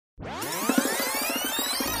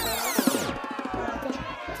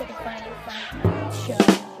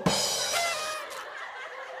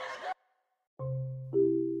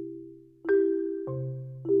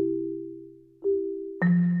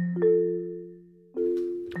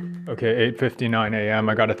Okay, 8:59 a.m.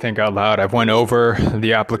 I got to think out loud. I've went over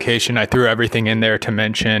the application. I threw everything in there to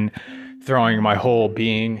mention throwing my whole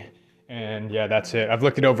being. And yeah, that's it. I've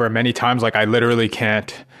looked it over many times. Like I literally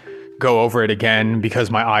can't go over it again because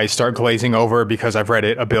my eyes start glazing over because I've read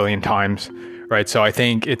it a billion times, right? So I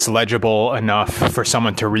think it's legible enough for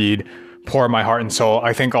someone to read. Pour my heart and soul.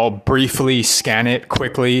 I think I'll briefly scan it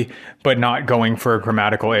quickly, but not going for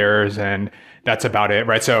grammatical errors, and that's about it,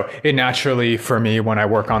 right? So it naturally, for me, when I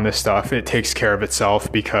work on this stuff, it takes care of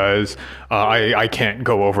itself because I can't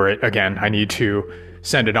go over it again. I need to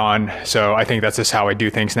send it on. So I think that's just how I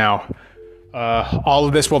do things now. All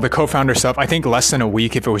of this, well, the co-founder stuff, I think less than a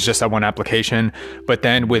week if it was just that one application. But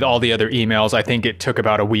then with all the other emails, I think it took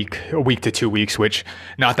about a week to 2 weeks, which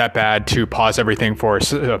not that bad to pause everything for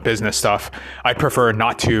business stuff. I prefer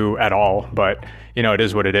not to at all, but you know, it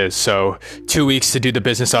is what it is. So 2 weeks to do the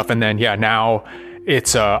business stuff. And then, yeah, now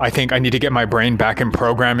it's, I think I need to get my brain back in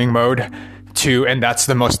programming mode and that's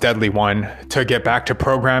the most deadly one, to get back to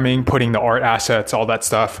programming, putting the art assets, all that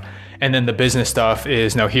stuff. And then the business stuff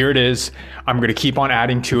is, no, here it is. I'm going to keep on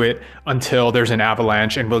adding to it until there's an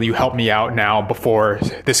avalanche. And will you help me out now before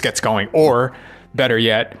this gets going? Or better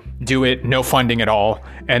yet, do it, no funding at all.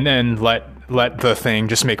 And then let the thing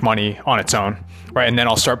just make money on its own, right? And then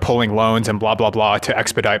I'll start pulling loans and blah, blah, blah to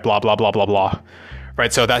expedite blah, blah, blah, blah, blah.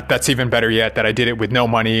 Right. So that's even better yet, that I did it with no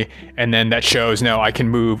money. And then that shows, no, I can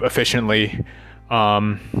move efficiently.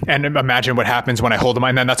 And imagine what happens when I hold them.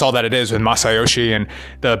 And then that's all that it is with Masayoshi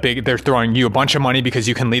and they're throwing you a bunch of money because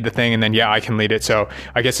you can lead the thing. And then, yeah, I can lead it. So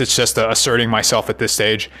I guess it's just asserting myself at this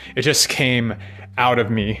stage. It just came out of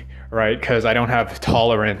me, right? Because I don't have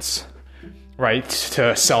tolerance, right,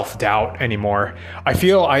 to self-doubt anymore. I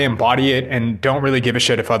feel I embody it and don't really give a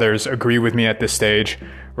shit if others agree with me at this stage,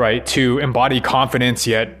 right? To embody confidence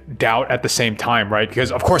yet doubt at the same time, right?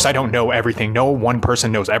 Because of course I don't know everything. No one person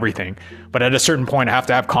knows everything. But at a certain point I have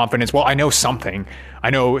to have confidence. Well, I know something. I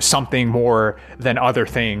know something more than other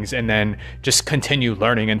things, and then just continue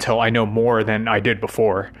learning until I know more than I did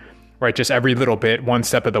before. Right, just every little bit, one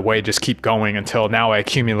step of the way, just keep going until now I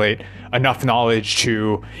accumulate enough knowledge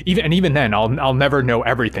to even then I'll never know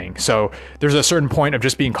everything. So there's a certain point of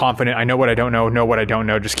just being confident. I know what I don't know what I don't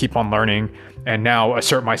know, just keep on learning and now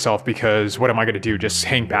assert myself, because what am I going to do? Just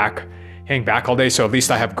hang back all day. So at least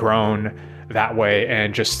I have grown that way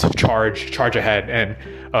and just charge ahead,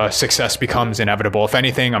 and success becomes inevitable. If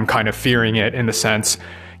anything, I'm kind of fearing it in the sense,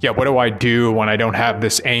 yeah, what do I do when I don't have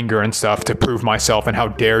this anger and stuff to prove myself, and how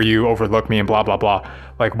dare you overlook me and blah, blah, blah.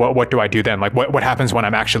 Like, what do I do then? Like, what happens when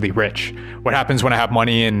I'm actually rich? What happens when I have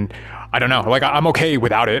money and I don't know, like I'm okay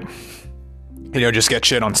without it, you know, just get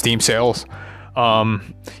shit on Steam sales.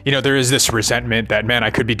 You know, there is this resentment that, man, I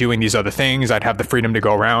could be doing these other things. I'd have the freedom to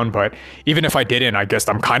go around, but even if I didn't, I guess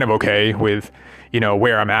I'm kind of okay with, you know,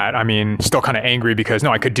 where I'm at. I mean, still kind of angry because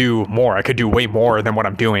no, I could do more. I could do way more than what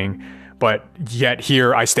I'm doing. But yet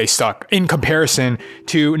here I stay stuck in comparison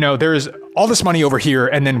to, no, there's all this money over here.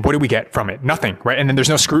 And then what do we get from it? Nothing, right? And then there's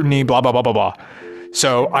no scrutiny, blah, blah, blah, blah, blah.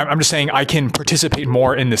 So I'm just saying I can participate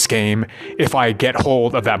more in this game if I get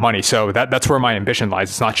hold of that money. So that's where my ambition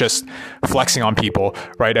lies. It's not just flexing on people,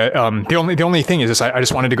 right? The only thing is this, I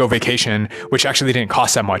just wanted to go vacation, which actually didn't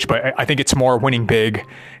cost that much. But I think it's more winning big,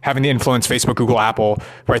 having the influence, Facebook, Google, Apple,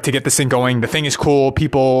 right, to get this thing going. The thing is cool.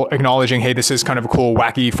 People acknowledging, hey, this is kind of a cool,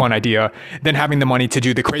 wacky, fun idea. Then having the money to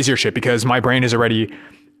do the crazier shit, because my brain is already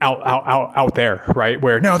out there, right?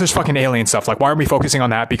 Where no, there's fucking alien stuff. Like, why aren't we focusing on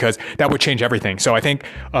that? Because that would change everything. So I think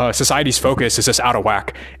society's focus is just out of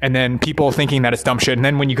whack. And then people thinking that it's dumb shit. And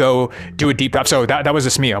then when you go do a deep dive, so that was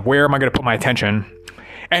just me. Where am I going to put my attention?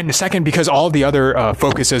 And the second, because all the other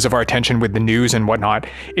focuses of our attention with the news and whatnot,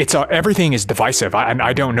 it's everything is divisive.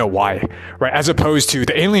 I don't know why, right? As opposed to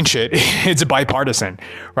the alien shit, it's bipartisan,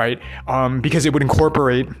 right? Because it would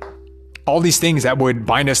incorporate all these things that would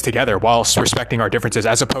bind us together whilst respecting our differences,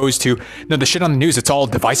 as opposed to, no, the shit on the news, it's all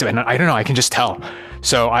divisive. And I don't know, I can just tell.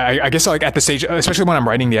 So I guess like at the stage, especially when I'm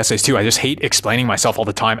writing the essays too, I just hate explaining myself all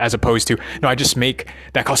the time, as opposed to, no, I just make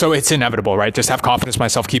that call. So it's inevitable, right? Just have confidence in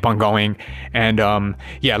myself, keep on going. And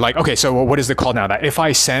yeah, like, okay, so what is the call now? That if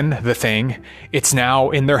I send the thing, it's now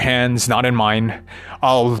in their hands, not in mine.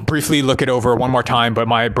 I'll briefly look it over one more time, but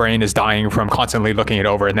my brain is dying from constantly looking it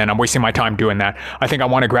over. And then I'm wasting my time doing that. I think I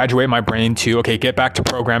want to graduate my brain to, okay, get back to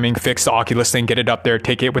programming, fix the Oculus thing, get it up there,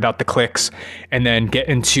 take it without the clicks, and then get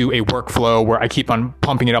into a workflow where I keep on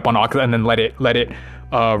pumping it up on Oculus and then let it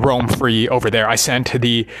roam free over there. I sent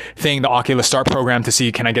the Oculus Start program to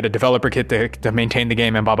see, can I get a developer kit to maintain the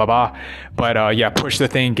game and blah, blah, blah. But yeah, push the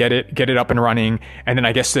thing, get it up and running. And then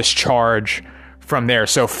I guess this charge from there.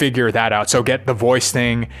 So figure that out. So get the voice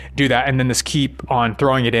thing, do that, and then just keep on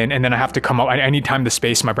throwing it in. And then I have to come up, I need time to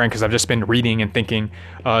space my brain because I've just been reading and thinking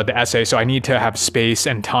the essay. So I need to have space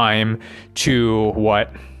and time to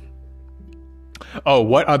what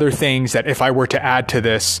other things that if I were to add to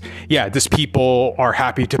this, this people are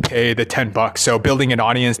happy to pay the $10. So building an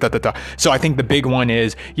audience, So I think the big one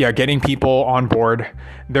is, getting people on board.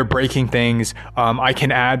 They're breaking things. I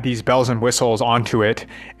can add these bells and whistles onto it.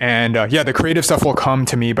 And the creative stuff will come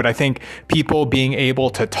to me. But I think people being able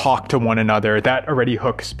to talk to one another, that already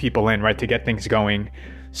hooks people in, right, to get things going.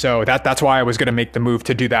 So that's why I was going to make the move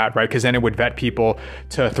to do that, right? Because then it would vet people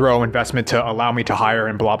to throw investment to allow me to hire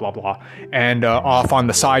and blah, blah, blah. And off on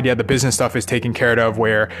the side, the business stuff is taken care of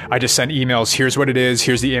where I just send emails. Here's what it is.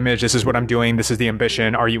 Here's the image. This is what I'm doing. This is the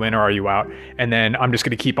ambition. Are you in or are you out? And then I'm just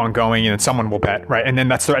going to keep on going and then someone will bet, right? And then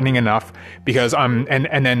that's threatening enough because I'm in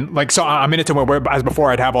it to where as before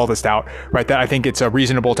I'd have all this doubt, right? That I think it's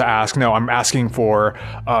reasonable to ask. No, I'm asking for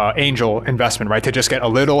angel investment, right? To just get a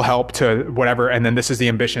little help to whatever. And then this is the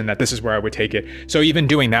ambition that this is where I would take it. So even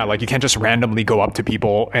doing that, like you can't just randomly go up to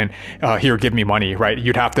people and here, give me money, right?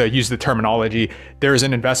 You'd have to use the terminology. There is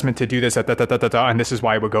an investment to do this, and this is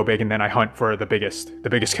why I would go big. And then I hunt for the biggest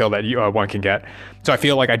kill that one can get. So I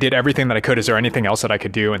feel like I did everything that I could. Is there anything else that I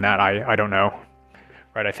could do? And that I don't know,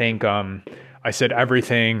 right? I think I said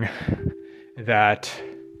everything that,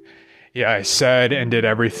 I said and did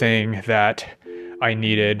everything that I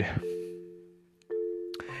needed.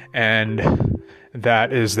 And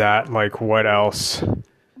that is that. Like, what else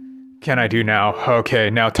can I do now? Okay,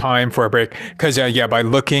 now time for a break. Because by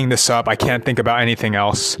looking this up, I can't think about anything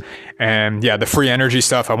else. And the free energy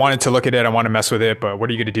stuff, I wanted to look at it. I want to mess with it, but what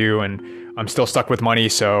are you going to do? And I'm still stuck with money.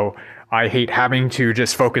 So I hate having to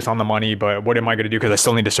just focus on the money, but what am I going to do? Because I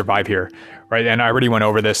still need to survive here, right? And I already went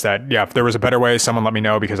over this that, if there was a better way, someone let me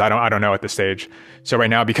know because I don't know at this stage. So right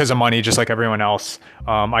now, because of money, just like everyone else,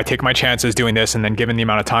 I take my chances doing this. And then given the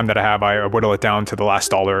amount of time that I have, I whittle it down to the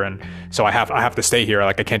last dollar. And so I have to stay here.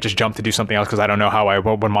 Like I can't just jump to do something else because I don't know how I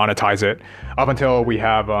would monetize it up until we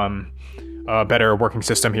have a better working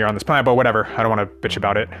system here on this planet, but whatever. I don't want to bitch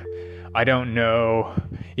about it. I don't know.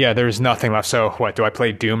 There's nothing left. So what, do I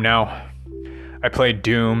play Doom now? I played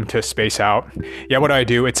Doom to space out. What do I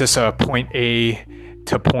do? It's just a point A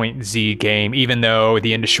to point Z game, even though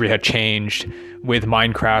the industry had changed with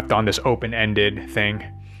Minecraft on this open-ended thing.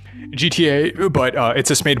 GTA, but it's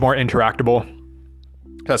just made more interactable.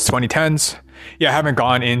 That's 2010s. I haven't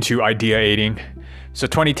gone into ideating. So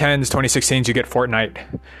 2010s, 2016s, you get Fortnite,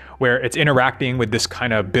 where it's interacting with this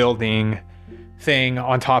kind of building thing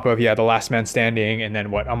on top of, the Last Man Standing, and then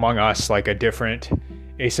Among Us, like a different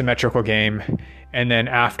asymmetrical game. And then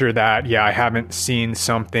after that, I haven't seen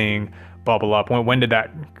something bubble up. When did that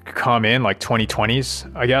come in? Like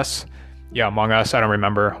 2020s, I guess. Among Us. I don't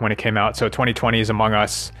remember when it came out. So 2020s Among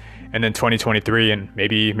Us, and then 2023, and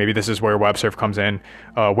maybe this is where web surf comes in.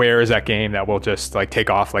 Where is that game that will just like take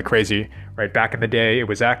off like crazy? Right, back in the day it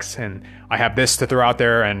was X, and I have this to throw out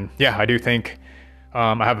there, and I do think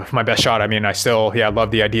I have my best shot. I mean, I still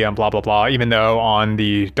love the idea and blah blah blah. Even though on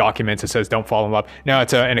the documents it says don't fall in love. No,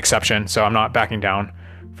 it's an exception, so I'm not backing down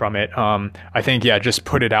from it. I think just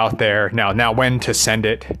put it out there now. Now when to send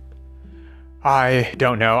it, I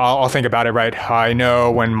don't know. I'll think about it. Right, I know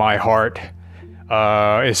when my heart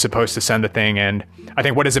is supposed to send the thing, and I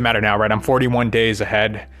think what does it matter now, right? I'm 41 days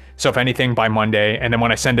ahead, so if anything by Monday, and then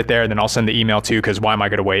when I send it there, then I'll send the email too, because why am I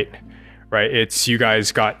gonna wait, right? It's you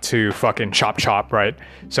guys got to fucking chop, right?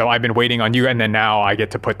 So I've been waiting on you, and then now I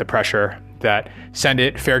get to put the pressure that send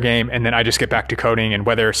it, fair game, and then I just get back to coding, and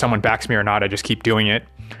whether someone backs me or not, I just keep doing it.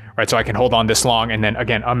 Right, so I can hold on this long, and then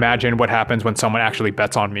again, imagine what happens when someone actually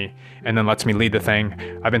bets on me and then lets me lead the thing.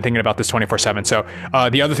 I've been thinking about this 24/7. So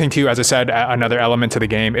the other thing too, as I said, another element to the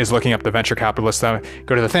game is looking up the venture capitalists. Go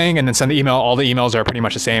to the thing and then send the email. All the emails are pretty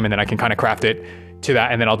much the same, and then I can kind of craft it to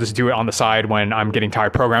that, and then I'll just do it on the side when I'm getting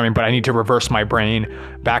tired programming. But I need to reverse my brain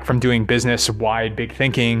back from doing business wide big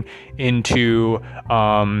thinking into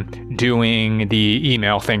doing the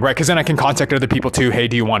email thing, right? Because then I can contact other people too. Hey,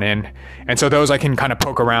 do you want in? And so those I can kind of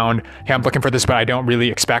poke around. Hey, I'm looking for this, but I don't really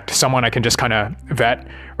expect someone. I can just kind of vet,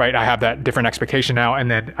 right? I have that different expectation now,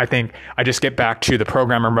 and then I think I just get back to the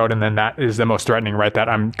programmer mode, and then that is the most threatening, right? That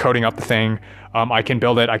I'm coding up the thing. I can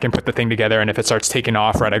build it, I can put the thing together, and if it starts taking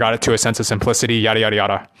off, right, I got it to a sense of simplicity, yada, yada,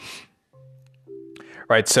 yada.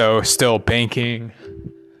 Right, so still banking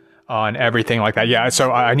on everything like that. Yeah,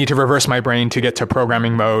 so I need to reverse my brain to get to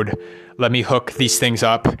programming mode. Let me hook these things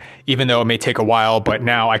up, even though it may take a while, but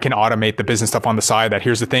now I can automate the business stuff on the side that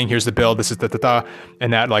here's the thing, here's the build, this is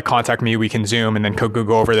and that like contact me, we can Zoom and then go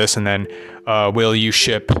over this, and then will you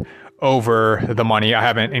ship over the money. I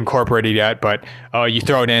haven't incorporated yet, but you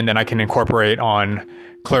throw it in, then I can incorporate on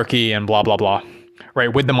Clerky and blah, blah, blah,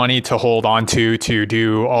 right? With the money to hold on to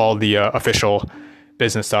do all the official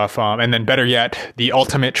business stuff. And then better yet, the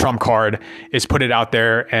ultimate trump card is put it out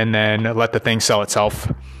there and then let the thing sell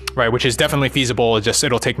itself, right? Which is definitely feasible. It's just,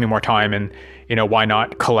 it'll take me more time, and why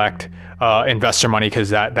not collect investor money, because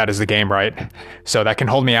that is the game, right? So that can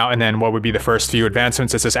hold me out. And then what would be the first few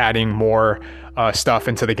advancements is just adding more stuff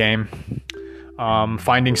into the game,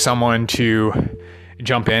 finding someone to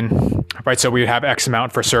jump in, right? So we would have X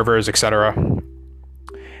amount for servers, etc.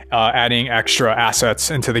 Adding extra assets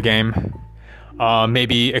into the game,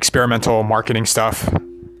 maybe experimental marketing stuff,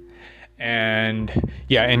 and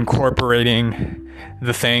incorporating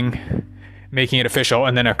the thing, making it official,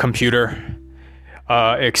 and then a computer,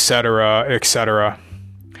 etc.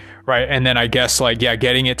 Right. And then I guess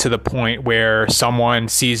getting it to the point where someone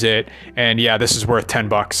sees it and this is worth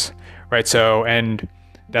 $10, right? So, and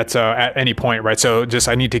that's at any point, right? So just,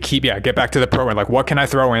 I need to get back to the program. Like, what can I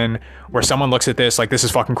throw in where someone looks at this, like, this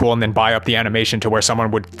is fucking cool, and then buy up the animation to where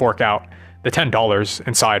someone would fork out the $10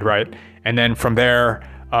 inside, right? And then from there,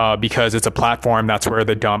 because it's a platform, that's where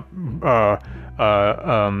they dump a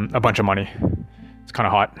bunch of money. It's kind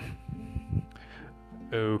of hot.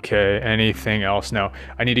 Okay, anything else? No,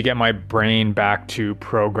 I need to get my brain back to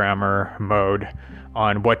programmer mode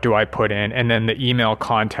on what do I put in. And then the email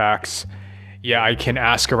contacts, I can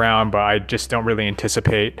ask around, but I just don't really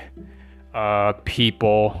anticipate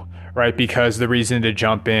people, right? Because the reason to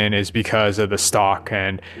jump in is because of the stock.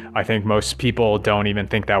 And I think most people don't even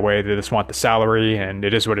think that way. They just want the salary, and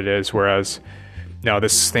it is what it is. Whereas, no,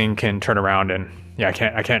 this thing can turn around, and I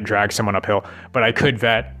can't drag someone uphill, but I could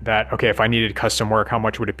vet that. Okay, if I needed custom work, how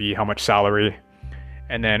much would it be? How much salary?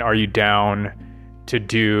 And then, are you down to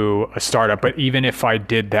do a startup? But even if I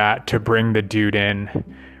did that to bring the dude in,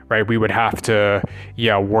 right, we would have to,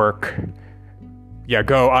 work, I'll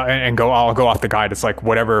go off the guide. It's like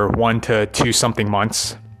whatever, 1 to 2 something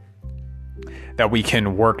months that we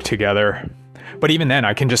can work together. But even then,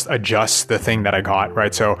 I can just adjust the thing that I got,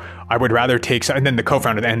 right? So I would rather take, and then the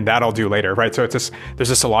co-founder, and that I'll do later, right? So it's just, there's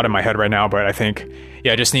just a lot in my head right now, but I think,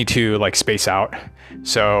 I just need to space out.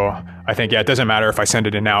 So I think, it doesn't matter if I send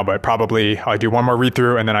it in now, but probably I do one more read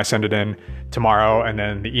through and then I send it in tomorrow, and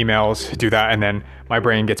then the emails do that. And then my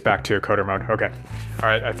brain gets back to coder mode. Okay. All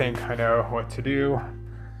right. I think I know what to do.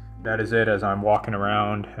 That is it as I'm walking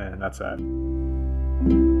around, and that's that.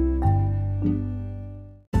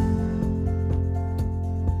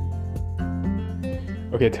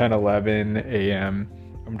 Okay, 10:11 a.m.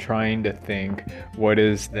 I'm trying to think, what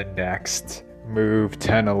is the next move?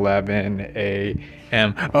 10:11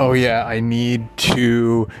 a.m. Oh yeah, I need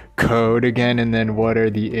to code again. And then what are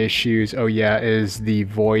the issues? Oh yeah, is the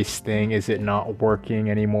voice thing, is it not working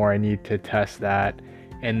anymore? I need to test that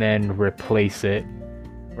and then replace it,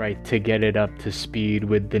 right, to get it up to speed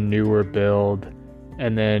with the newer build.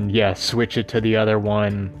 And then switch it to the other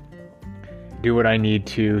one, do what I need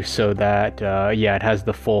to so that it has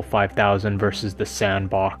the full 5,000 versus the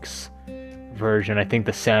sandbox version. I think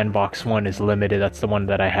the sandbox one is limited. That's the one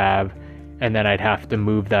that I have. And then I'd have to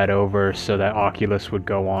move that over so that Oculus would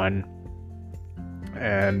go on.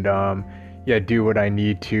 And do what I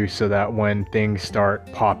need to so that when things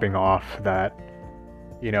start popping off that,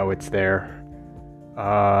 it's there.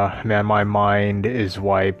 Man, my mind is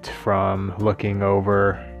wiped from looking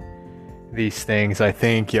over these things. I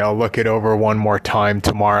think I'll look it over one more time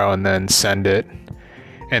tomorrow and then send it.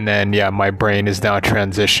 And then my brain is now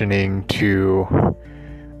transitioning to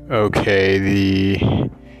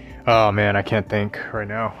oh man, I can't think right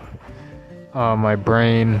now. My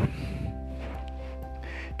brain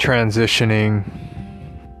transitioning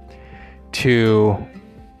to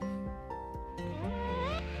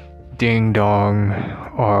Ding Dong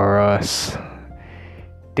R Us.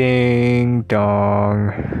 Ding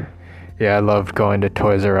Dong. I loved going to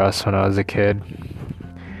Toys R Us when I was a kid.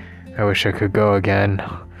 I wish I could go again.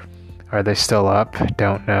 Are they still up?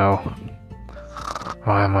 Don't know.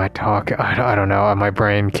 Why am I talking? I don't know. My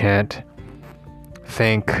brain can't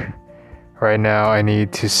think right now. I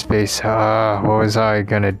need to space. What was I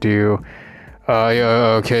gonna do?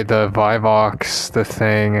 Okay, the Vivox, the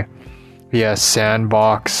thing.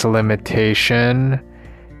 Sandbox limitation.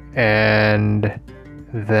 And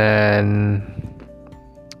then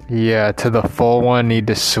to the full one, need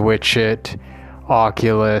to switch it.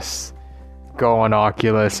 Oculus, go on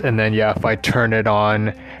Oculus, and then if I turn it on,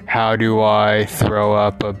 how do I throw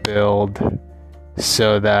up a build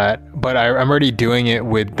so that, but I'm already doing it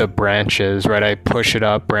with the branches, right? I push it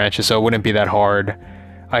up branches, so it wouldn't be that hard.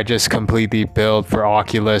 I just completely build for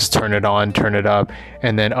Oculus, turn it on, turn it up,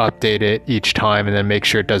 and then update it each time, and then make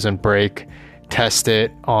sure it doesn't break. Test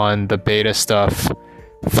it on the beta stuff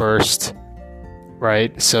first,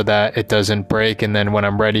 right, so that it doesn't break, and then when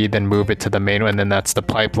I'm ready, then move it to the main one, and then that's the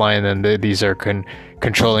pipeline, and these are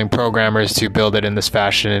controlling programmers to build it in this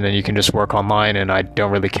fashion, and then you can just work online, and I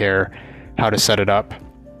don't really care how to set it up,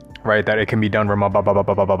 right, that it can be done remote, blah, blah, blah,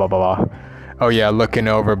 blah, blah, blah, blah, blah. Oh yeah, looking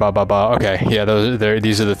over, blah, blah, blah. Okay, yeah,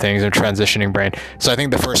 these are the things in transitioning brain. So I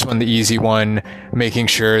think the first one, the easy one, making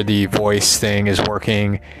sure the voice thing is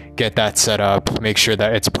working, get that set up, make sure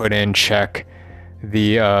that it's put in, check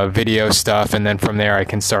the video stuff, and then from there I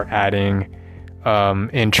can start adding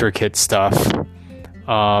intricate stuff.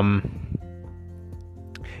 Yeah,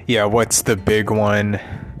 what's the big one?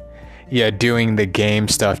 Yeah, doing the game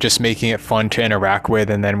stuff, just making it fun to interact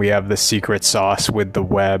with, and then we have the secret sauce with the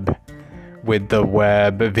web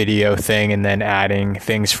video thing, and then adding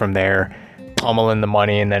things from there, pummeling the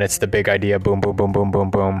money, and then it's the big idea, boom, boom, boom, boom, boom,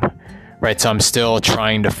 boom. Right, so I'm still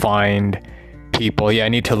trying to find people. Yeah, I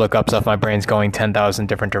need to look up stuff. My brain's going 10,000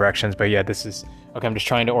 different directions, but yeah, this is, okay, I'm just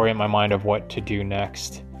trying to orient my mind of what to do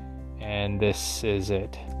next, and this is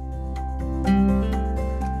it.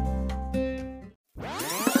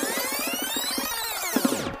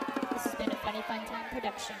 This has been a Funny Fun Time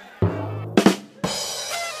production.